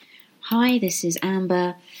Hi, this is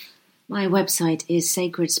Amber. My website is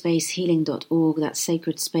sacredspacehealing.org. That's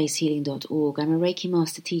sacredspacehealing.org. I'm a Reiki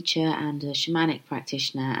master teacher and a shamanic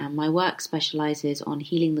practitioner, and my work specializes on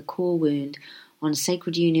healing the core wound, on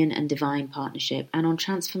sacred union and divine partnership, and on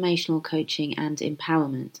transformational coaching and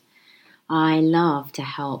empowerment. I love to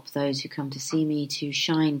help those who come to see me to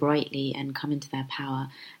shine brightly and come into their power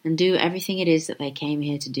and do everything it is that they came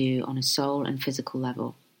here to do on a soul and physical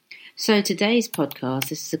level. So today's podcast,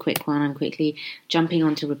 this is a quick one, I'm quickly jumping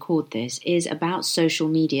on to record this, is about social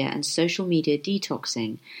media and social media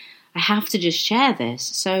detoxing. I have to just share this.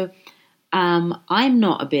 So I'm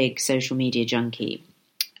not a big social media junkie.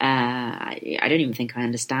 I don't even think I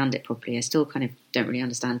understand it properly. I still kind of don't really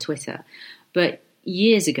understand Twitter. But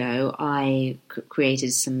years ago, I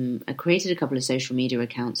created a couple of social media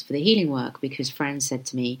accounts for the healing work because friends said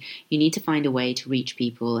to me, you need to find a way to reach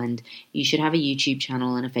people and you should have a YouTube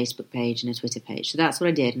channel and a Facebook page and a Twitter page. So that's what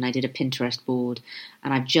I did, and I did a Pinterest board,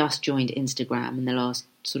 and I've just joined Instagram in the last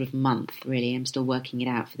sort of month, really. I'm still working it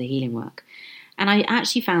out for the healing work. And I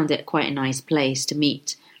actually found it quite a nice place to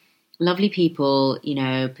meet lovely people. You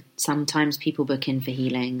know, sometimes people book in for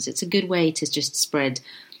healings. It's a good way to just spread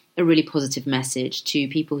a really positive message to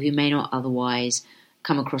people who may not otherwise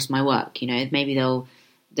come across my work. You know, maybe they'll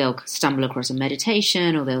stumble across a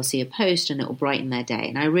meditation or they'll see a post and it will brighten their day.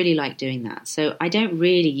 And I really like doing that. So I don't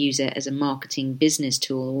really use it as a marketing business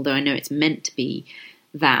tool, although I know it's meant to be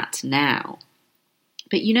that now.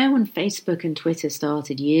 But you know, when Facebook and Twitter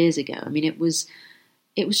started years ago, I mean, it was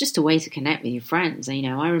just a way to connect with your friends. And, you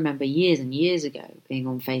know, I remember years and years ago being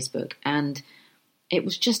on Facebook, and it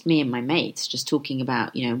was just me and my mates just talking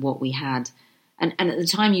about, you know, what we had. And at the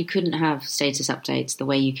time you couldn't have status updates the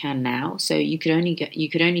way you can now. So you could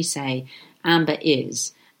only say Amber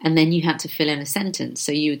is, and then you had to fill in a sentence.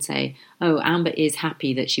 So you would say, oh, Amber is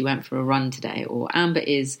happy that she went for a run today, or Amber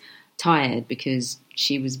is tired because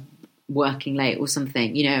she was working late or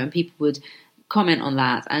something, you know, and people would comment on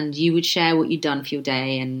that, and you would share what you'd done for your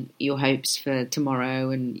day and your hopes for tomorrow,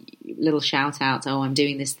 and little shout outs, oh, I'm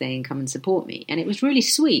doing this thing, come and support me. And it was really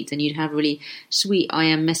sweet, and you'd have really sweet I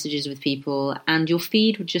am messages with people, and your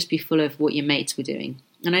feed would just be full of what your mates were doing.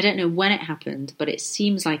 And I don't know when it happened, but it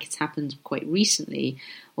seems like it's happened quite recently,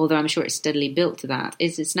 although I'm sure it's steadily built to that.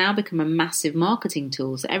 It's now become a massive marketing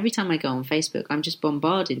tool. So every time I go on Facebook, I'm just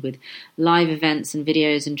bombarded with live events and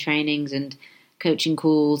videos and trainings and coaching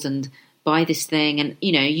calls and buy this thing. And,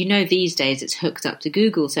 you know, these days it's hooked up to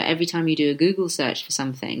Google. So every time you do a Google search for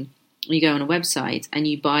something, you go on a website and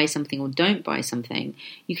you buy something or don't buy something,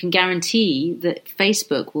 you can guarantee that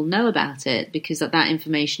Facebook will know about it because that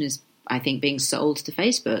information is, I think, being sold to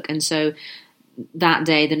Facebook. And so that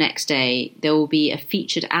day, the next day, there will be a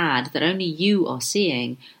featured ad that only you are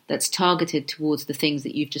seeing that's targeted towards the things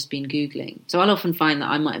that you've just been Googling. So I'll often find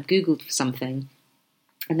that I might have Googled for something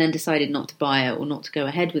and then decided not to buy it or not to go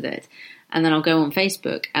ahead with it. And then I'll go on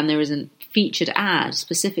Facebook and there is a featured ad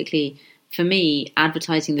specifically for me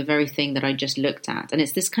advertising the very thing that I just looked at. And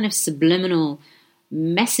it's this kind of subliminal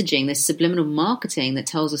messaging, this subliminal marketing that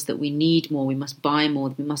tells us that we need more, we must buy more,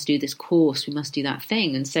 we must do this course, we must do that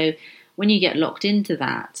thing. And so when you get locked into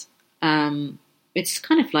that, it's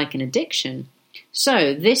kind of like an addiction.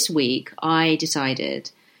 So this week I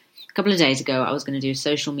decided, a couple of days ago, I was going to do a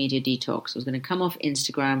social media detox. I was going to come off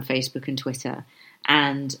Instagram, Facebook and Twitter,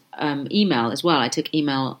 and email as well. I took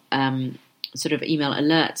email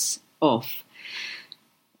alerts off.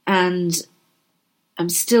 And I'm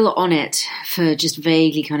still on it for just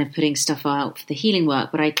vaguely kind of putting stuff out for the healing work,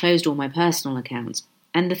 but I closed all my personal accounts.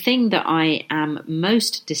 And the thing that I am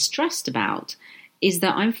most distressed about is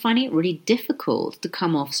that I'm finding it really difficult to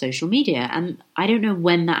come off social media. And I don't know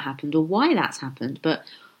when that happened or why that's happened, but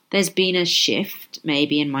there's been a shift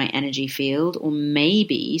maybe in my energy field, or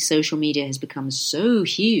maybe social media has become so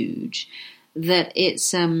huge that it's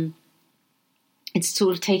sort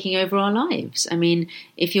of taking over our lives. I mean,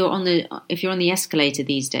 if you're on the escalator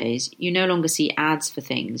these days, you no longer see ads for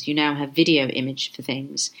things. You now have video image for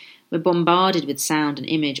things. We're bombarded with sound and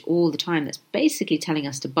image all the time that's basically telling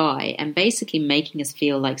us to buy and basically making us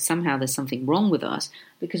feel like somehow there's something wrong with us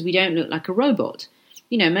because we don't look like a robot.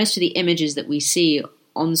 You know, most of the images that we see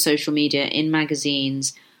on social media, in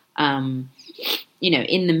magazines, in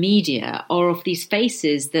the media, are of these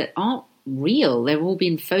faces that aren't real. They've all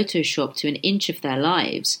been photoshopped to an inch of their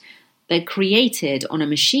lives. They're created on a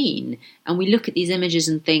machine. And we look at these images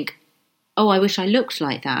and think, oh, I wish I looked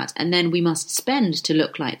like that. And then we must spend to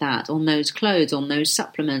look like that on those clothes, on those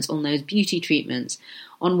supplements, on those beauty treatments,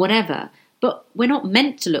 on whatever. But we're not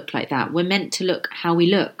meant to look like that. We're meant to look how we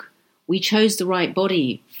look. We chose the right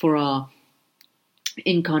body for our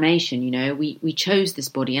incarnation, we chose this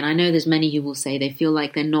body, and I know there's many who will say they feel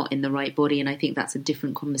like they're not in the right body, and I think that's a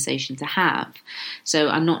different conversation to have. So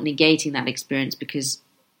I'm not negating that experience, because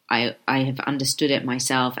I have understood it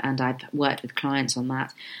myself, and I've worked with clients on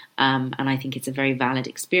that, and I think it's a very valid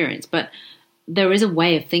experience. But there is a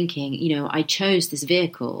way of thinking, I chose this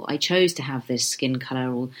vehicle, I chose to have this skin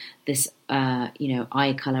color, or this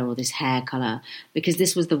eye color, or this hair color, because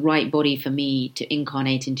this was the right body for me to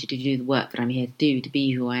incarnate into, to do the work that I'm here to do, to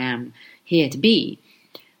be who I am here to be.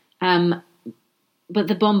 But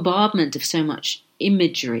the bombardment of so much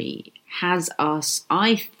imagery has us,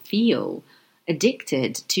 I feel,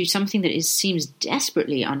 addicted to something that seems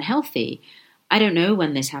desperately unhealthy. I don't know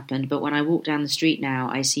when this happened, but when I walk down the street now,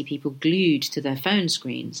 I see people glued to their phone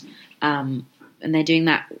screens, and they're doing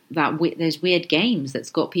those weird games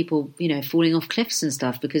that's got people, falling off cliffs and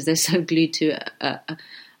stuff because they're so glued to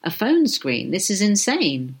a phone screen. This is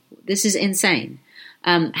insane.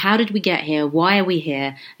 How did we get here? Why are we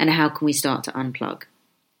here? And how can we start to unplug?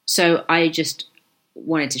 So I just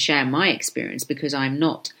wanted to share my experience, because I'm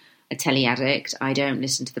not a telly addict. I don't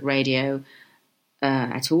listen to the radio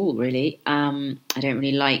at all, really. I don't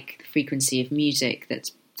really like the frequency of music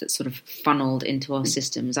that's sort of funneled into our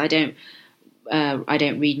systems. I don't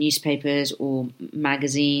read newspapers or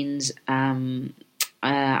magazines.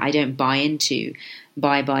 I don't buy into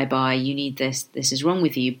buy. You need this. This is wrong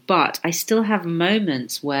with you. But I still have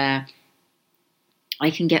moments where I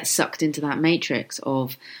can get sucked into that matrix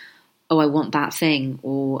of, oh, I want that thing,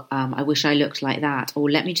 or I wish I looked like that,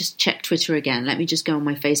 or let me just check Twitter again, let me just go on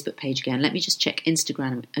my Facebook page again, let me just check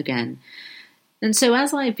Instagram again. And so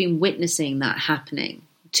as I've been witnessing that happening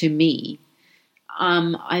to me,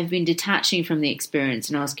 I've been detaching from the experience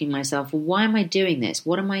and asking myself, well, why am I doing this?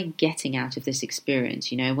 What am I getting out of this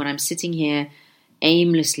experience? When I'm sitting here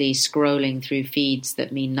aimlessly scrolling through feeds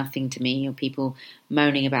that mean nothing to me, or people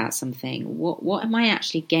moaning about something, what am I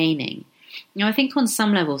actually gaining? I think on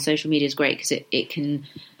some level social media is great, because it can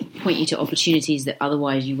point you to opportunities that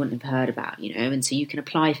otherwise you wouldn't have heard about, and so you can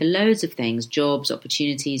apply for loads of things, jobs,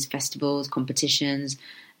 opportunities, festivals, competitions.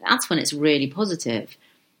 That's when it's really positive.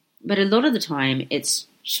 But a lot of the time it's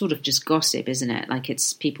sort of just gossip, isn't it? Like,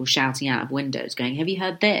 it's people shouting out of windows going, have you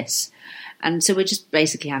heard this? And so we're just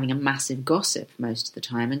basically having a massive gossip most of the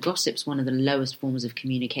time, and gossip's one of the lowest forms of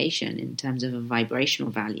communication in terms of a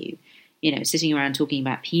vibrational value. Sitting around talking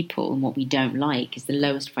about people and what we don't like is the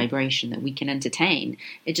lowest vibration that we can entertain.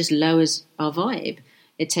 It just lowers our vibe.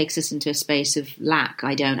 It takes us into a space of lack.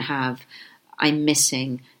 I don't have, I'm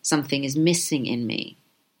missing, something is missing in me.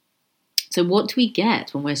 So what do we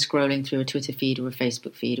get when we're scrolling through a Twitter feed or a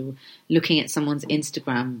Facebook feed, or looking at someone's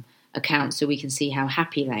Instagram account so we can see how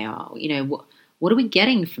happy they are? What are we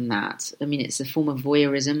getting from that? I mean, it's a form of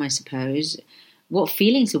voyeurism, I suppose. What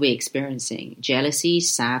feelings are we experiencing? Jealousy,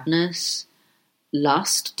 sadness,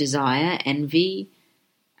 lust, desire, envy,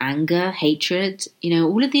 anger, hatred?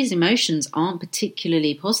 All of these emotions aren't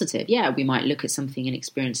particularly positive. Yeah, we might look at something and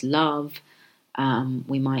experience love.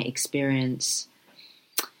 We might experience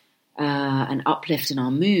an uplift in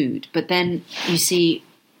our mood. But then, you see,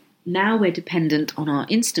 now we're dependent on our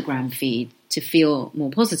Instagram feed to feel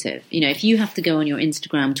more positive. If you have to go on your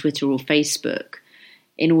Instagram, Twitter, or Facebook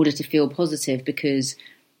in order to feel positive because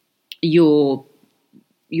your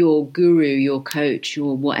guru, your coach,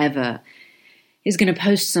 your whatever is going to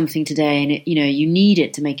post something today, and you need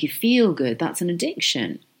it to make you feel good, that's an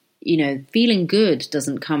addiction. Feeling good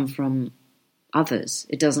doesn't come from others.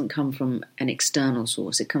 It doesn't come from an external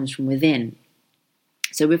source. It comes from within.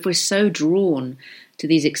 So if we're so drawn to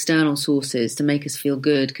these external sources to make us feel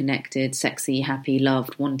good, connected, sexy, happy,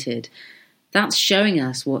 loved, wanted, that's showing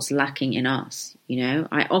us what's lacking in us.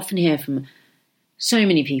 I often hear from so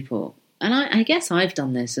many people, and I guess I've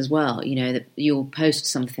done this as well, that you'll post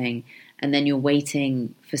something and then you're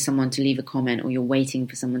waiting for someone to leave a comment, or you're waiting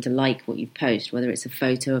for someone to like what you've posted, whether it's a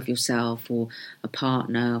photo of yourself or a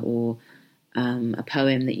partner, or a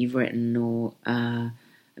poem that you've written, or a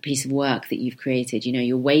piece of work that you've created.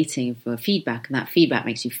 You're waiting for feedback, and that feedback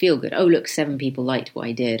makes you feel good. Oh, look, 7 people liked what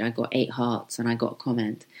I did. I got 8 hearts and I got a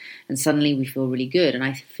comment. And suddenly we feel really good. And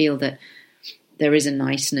I feel that there is a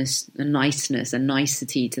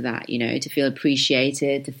nicety to that, to feel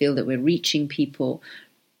appreciated, to feel that we're reaching people.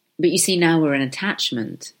 But you see, now we're in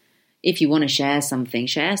attachment. If you want to share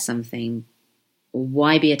something.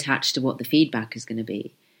 Why be attached to what the feedback is going to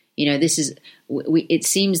be? It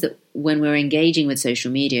seems that when we're engaging with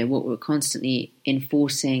social media, what we're constantly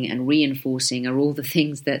enforcing and reinforcing are all the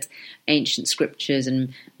things that ancient scriptures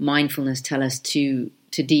and mindfulness tell us to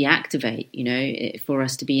deactivate, for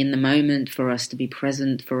us to be in the moment, for us to be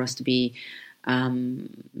present, for us to be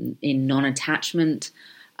in non-attachment,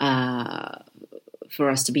 for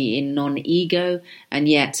us to be in non-ego, and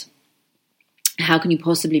yet how can you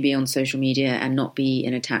possibly be on social media and not be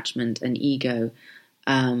in attachment and ego,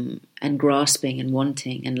 and grasping and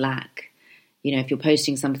wanting and lack? If you're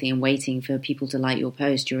posting something and waiting for people to like your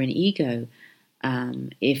post, you're in ego.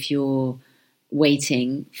 If you're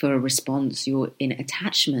waiting for a response, you're in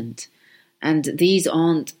attachment. And these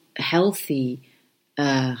aren't healthy,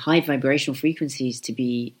 high vibrational frequencies to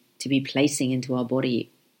be placing into our body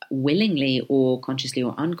willingly or consciously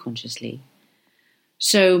or unconsciously.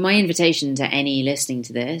 So my invitation to any listening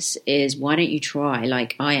to this is, why don't you try,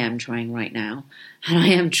 like I am trying right now, and I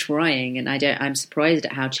am trying, and I'm surprised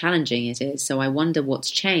at how challenging it is. So I wonder what's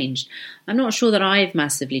changed. I'm not sure that I've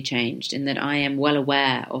massively changed, in that I am well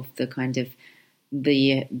aware of the kind of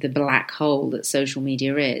the black hole that social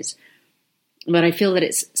media is. But I feel that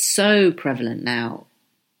it's so prevalent now,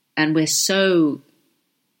 and we're so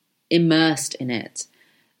immersed in it,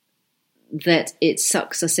 that it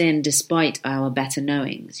sucks us in despite our better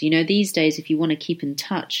knowings. These days, if you want to keep in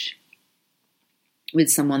touch with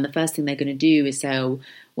someone, the first thing they're going to do is say, oh,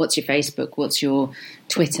 what's your Facebook? What's your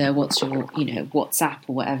Twitter? What's your, WhatsApp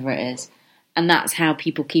or whatever it is? And that's how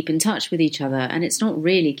people keep in touch with each other. And it's not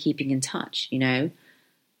really keeping in touch,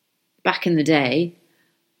 Back in the day,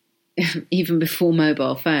 even before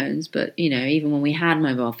mobile phones, but, even when we had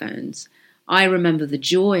mobile phones, I remember the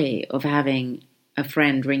joy of having a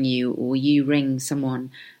friend ring you, or you ring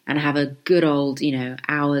someone and have a good old,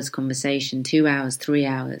 hours conversation, 2 hours, 3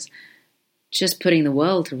 hours, just putting the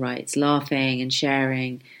world to rights, laughing and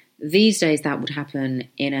sharing. These days that would happen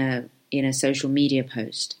in a social media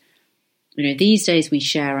post. These days we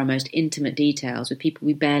share our most intimate details with people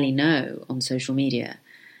we barely know on social media.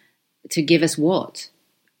 To give us what?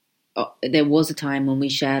 There was a time when we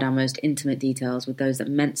shared our most intimate details with those that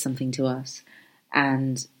meant something to us,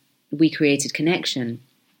 and we created connection.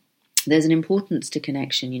 There's an importance to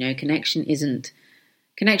connection.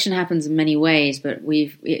 Connection happens in many ways, but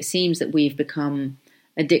it seems that we've become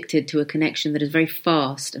addicted to a connection that is very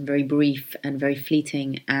fast and very brief and very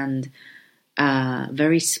fleeting and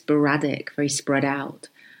very sporadic, very spread out,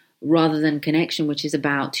 rather than connection, which is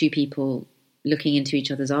about two people looking into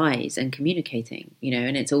each other's eyes and communicating,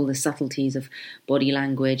 and it's all the subtleties of body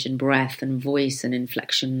language and breath and voice and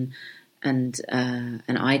inflection and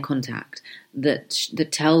eye contact that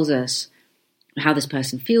tells us how this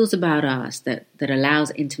person feels about us, that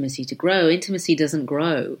allows intimacy to grow. Intimacy doesn't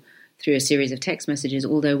grow through a series of text messages,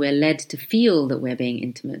 although we're led to feel that we're being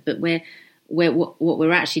intimate. But what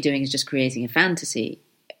we're actually doing is just creating a fantasy.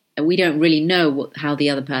 We don't really know how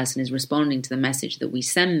the other person is responding to the message that we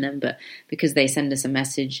send them, but because they send us a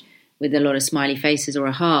message with a lot of smiley faces or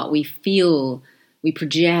a heart, we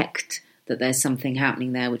project that there's something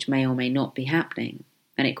happening there which may or may not be happening.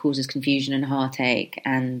 And it causes confusion and heartache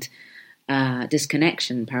and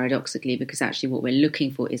disconnection, paradoxically, because actually what we're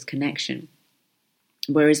looking for is connection.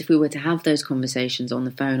 Whereas if we were to have those conversations on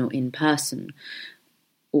the phone or in person,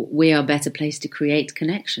 we are better placed to create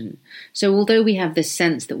connection. So although we have this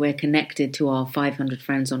sense that we're connected to our 500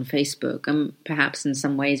 friends on Facebook, and perhaps in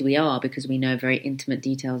some ways we are because we know very intimate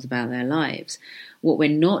details about their lives, what we're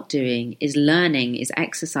not doing is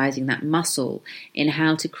exercising that muscle in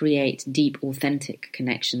how to create deep, authentic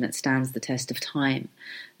connection that stands the test of time,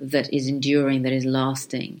 that is enduring, that is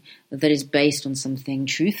lasting, that is based on something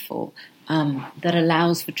truthful, that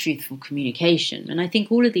allows for truthful communication. And I think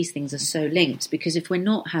all of these things are so linked, because if we're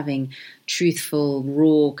not having truthful,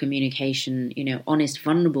 raw communication, honest,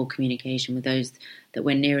 vulnerable communication with those that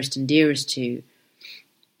we're nearest and dearest to,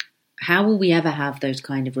 how will we ever have those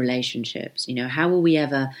kind of relationships? How will we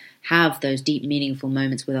ever have those deep, meaningful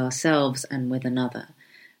moments with ourselves and with another?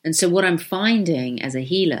 And so what I'm finding as a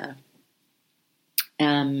healer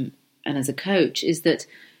and as a coach is that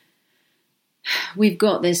we've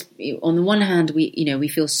got this, on the one hand, we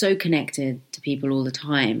feel so connected to people all the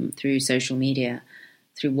time through social media,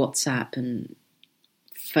 through WhatsApp and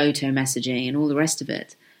photo messaging and all the rest of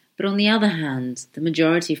it. But on the other hand, the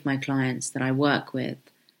majority of my clients that I work with,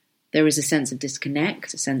 there is a sense of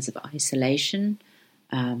disconnect, a sense of isolation,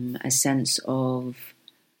 a sense of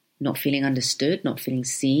not feeling understood, not feeling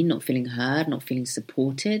seen, not feeling heard, not feeling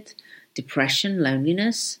supported, depression,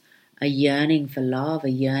 loneliness, a yearning for love, a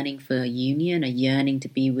yearning for union, a yearning to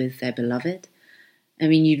be with their beloved. I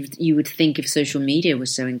mean, you would think if social media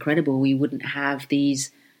was so incredible, we wouldn't have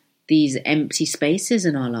these empty spaces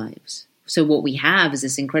in our lives. So what we have is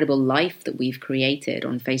this incredible life that we've created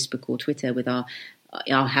on Facebook or Twitter with our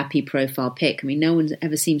happy profile pic. I mean, no one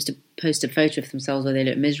ever seems to post a photo of themselves where they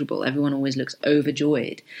look miserable. Everyone always looks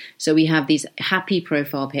overjoyed. So we have these happy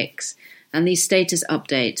profile pics and these status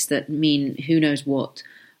updates that mean who knows what.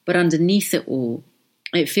 But underneath it all,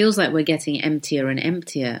 it feels like we're getting emptier and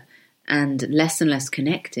emptier and less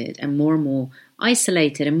connected and more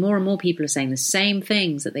isolated, and more people are saying the same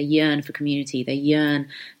things, that they yearn for community, they yearn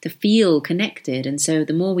to feel connected. And so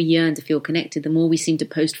the more we yearn to feel connected, the more we seem to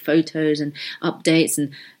post photos and updates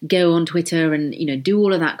and go on Twitter and, do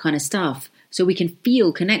all of that kind of stuff so we can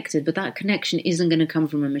feel connected. But that connection isn't going to come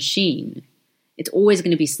from a machine. It's always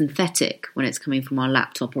going to be synthetic when it's coming from our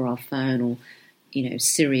laptop or our phone or,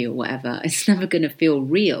 Siri or whatever. It's never going to feel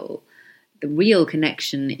real. The real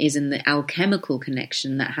connection is in the alchemical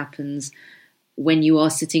connection that happens when you are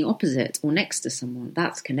sitting opposite or next to someone.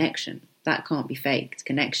 That's connection. That can't be faked.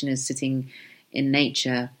 Connection is sitting in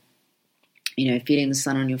nature, feeling the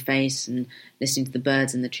sun on your face and listening to the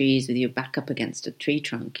birds in the trees with your back up against a tree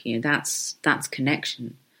trunk. That's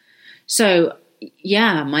connection. So,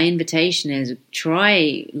 yeah, my invitation is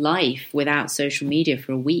try life without social media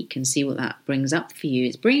for a week and see what that brings up for you.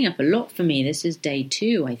 It's bringing up a lot for me. This is day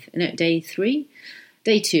 2, day 3?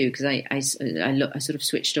 Day 2, because I sort of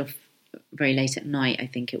switched off very late at night, I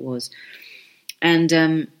think it was.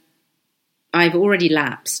 And I've already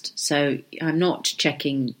lapsed, so I'm not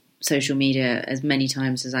checking social media as many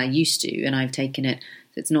times as I used to, and I've taken it,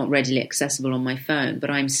 it's not readily accessible on my phone, but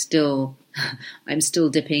I'm still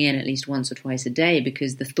dipping in at least once or twice a day,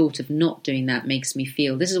 because the thought of not doing that makes me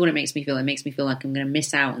feel, this is what it makes me feel like I'm going to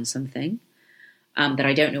miss out on something, that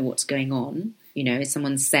I don't know what's going on. Is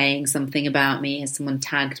someone saying something about me? Has someone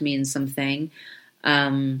tagged me in something?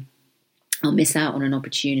 I'll miss out on an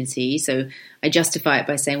opportunity. So I justify it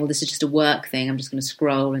by saying, well, this is just a work thing. I'm just going to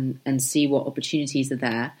scroll and see what opportunities are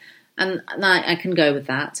there. And I can go with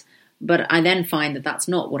that. But I then find that that's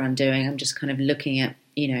not what I'm doing. I'm just kind of looking at,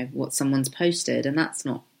 what someone's posted, and that's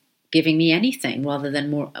not giving me anything, rather than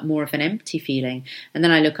more of an empty feeling. And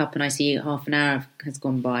then I look up and I see half an hour has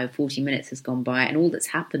gone by, 40 minutes has gone by, and all that's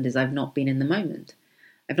happened is I've not been in the moment.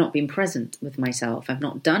 I've not been present with myself. I've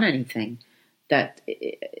not done anything that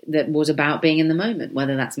was about being in the moment,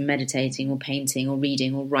 whether that's meditating or painting or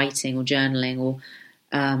reading or writing or journaling or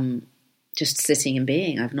just sitting and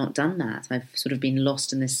being. I've not done that. I've sort of been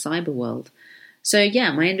lost in this cyber world. So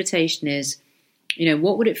yeah, my invitation is,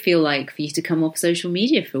 what would it feel like for you to come off social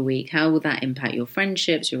media for a week? How will that impact your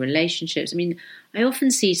friendships, your relationships? I mean, I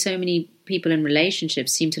often see so many people in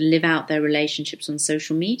relationships seem to live out their relationships on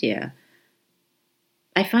social media.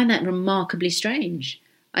 I find that remarkably strange.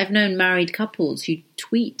 I've known married couples who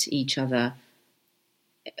tweet each other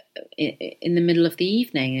in the middle of the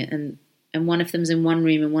evening, and one of them's in one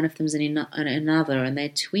room and one of them's in another, and they're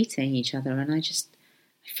tweeting each other, and I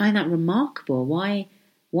find that remarkable. Why?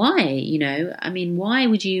 Why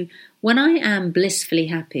would you? When I am blissfully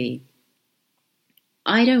happy,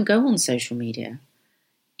 I don't go on social media.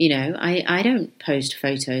 I don't post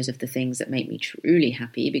photos of the things that make me truly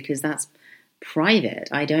happy, because that's private.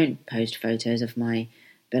 I don't post photos of my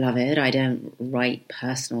beloved. I don't write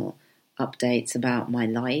personal updates about my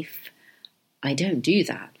life. I don't do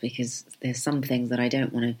that because there's some things that I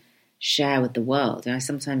don't want to share with the world. And I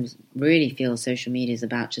sometimes really feel social media is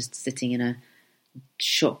about just sitting in a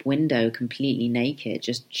shop window completely naked,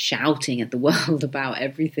 just shouting at the world about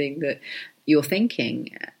everything that you're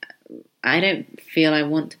thinking. I don't feel I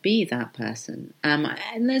want to be that person.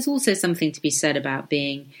 And there's also something to be said about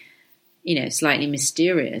being, slightly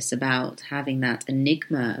mysterious, about having that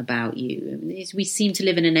enigma about you. We seem to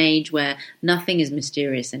live in an age where nothing is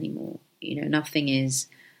mysterious anymore. Nothing is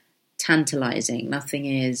tantalizing. Nothing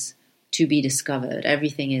is to be discovered.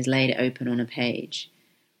 Everything is laid open on a page.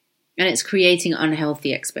 And it's creating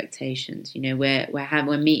unhealthy expectations.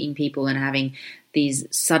 We're meeting people and having these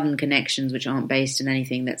sudden connections which aren't based in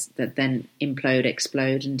anything that then implode,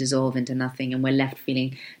 explode, and dissolve into nothing, and we're left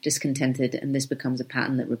feeling discontented, and this becomes a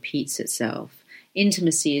pattern that repeats itself.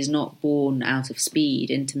 Intimacy is not born out of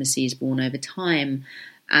speed. Intimacy is born over time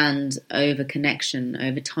and over connection,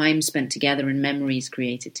 over time spent together and memories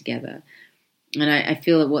created together. And I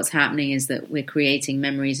feel that what's happening is that we're creating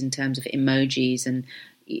memories in terms of emojis and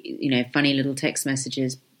funny little text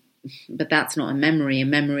messages, but that's not a memory. A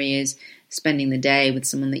memory is spending the day with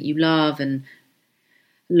someone that you love and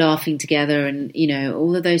laughing together, and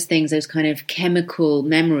all of those things, those kind of chemical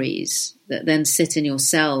memories that then sit in your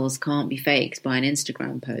cells, can't be faked by an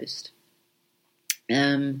Instagram post.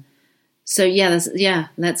 So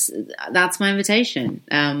that's my invitation.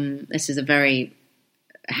 This is a very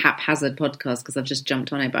haphazard podcast because I've just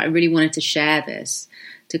jumped on it, but I really wanted to share this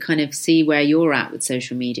to kind of see where you're at with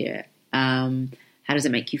social media. How does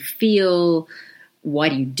it make you feel? Why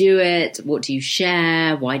do you do it? What do you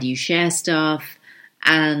share? Why do you share stuff?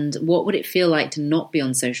 And what would it feel like to not be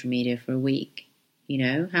on social media for a week? You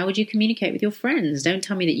know, how would you communicate with your friends? Don't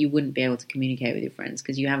tell me that you wouldn't be able to communicate with your friends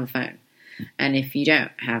because you have a phone. And if you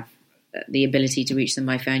don't have the ability to reach them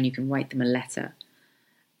by phone, you can write them a letter.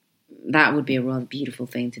 That would be a rather beautiful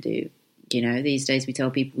thing to do. You know, these days we tell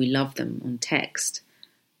people we love them on text.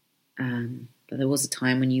 But there was a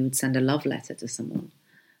time when you would send a love letter to someone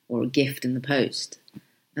or a gift in the post.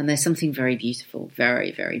 And there's something very beautiful,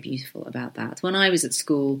 very, very beautiful about that. When I was at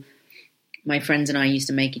school, my friends and I used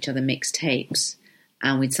to make each other mixed tapes.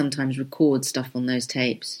 And we'd sometimes record stuff on those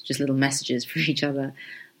tapes, just little messages for each other.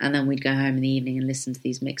 And then we'd go home in the evening and listen to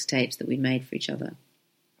these mixed tapes that we'd made for each other.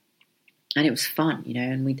 And it was fun, you know,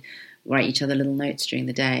 and we'd write each other little notes during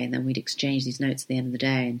the day, and then we'd exchange these notes at the end of the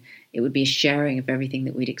day, and it would be a sharing of everything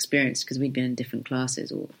that we'd experienced because we'd been in different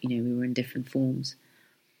classes, or, you know, we were in different forms.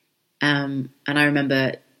 And I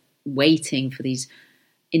remember waiting for these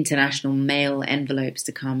international mail envelopes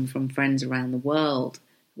to come from friends around the world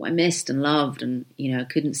who I missed and loved, and, you know,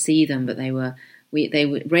 couldn't see them, but they would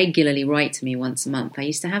regularly write to me once a month. I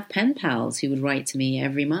used to have pen pals who would write to me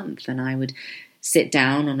every month, and I would sit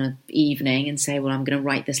down on an evening and say, well, I'm going to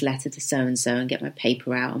write this letter to so-and-so, and get my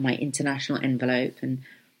paper out on my international envelope and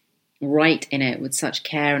write in it with such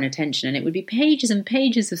care and attention. And it would be pages and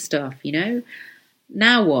pages of stuff, you know.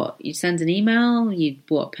 Now what? You send an email, you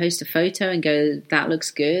post a photo and go, that looks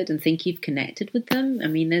good, and think you've connected with them. I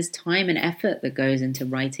mean, there's time and effort that goes into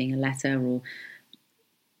writing a letter or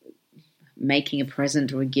making a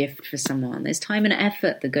present or a gift for someone. There's time and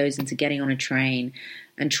effort that goes into getting on a train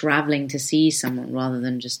and traveling to see someone rather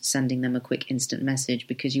than just sending them a quick instant message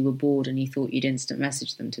because you were bored and you thought you'd instant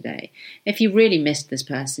message them today. If you really missed this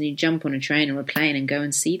person, you'd jump on a train or a plane and go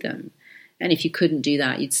and see them. And if you couldn't do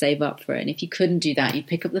that, you'd save up for it. And if you couldn't do that, you'd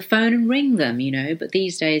pick up the phone and ring them, you know. But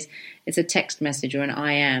these days, it's a text message or an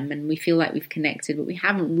IM, and we feel like we've connected, but we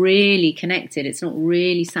haven't really connected. It's not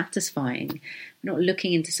really satisfying. We're not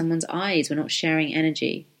looking into someone's eyes. We're not sharing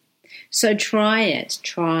energy. So try it.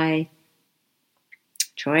 Try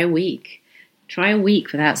a week. Try a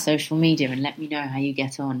week without social media and let me know how you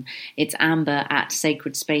get on. It's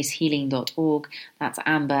amber@sacredspacehealing.org. That's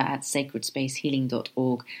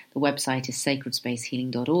amber@sacredspacehealing.org. The website is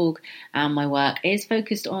sacredspacehealing.org. And my work is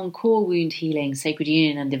focused on core wound healing, sacred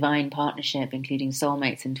union and divine partnership, including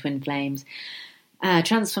soulmates and twin flames,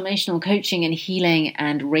 transformational coaching and healing,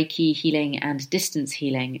 and Reiki healing and distance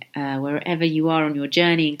healing. Wherever you are on your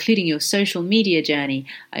journey, including your social media journey,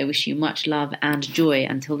 I wish you much love and joy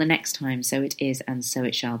until the next time. So it is, and so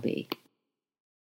it shall be.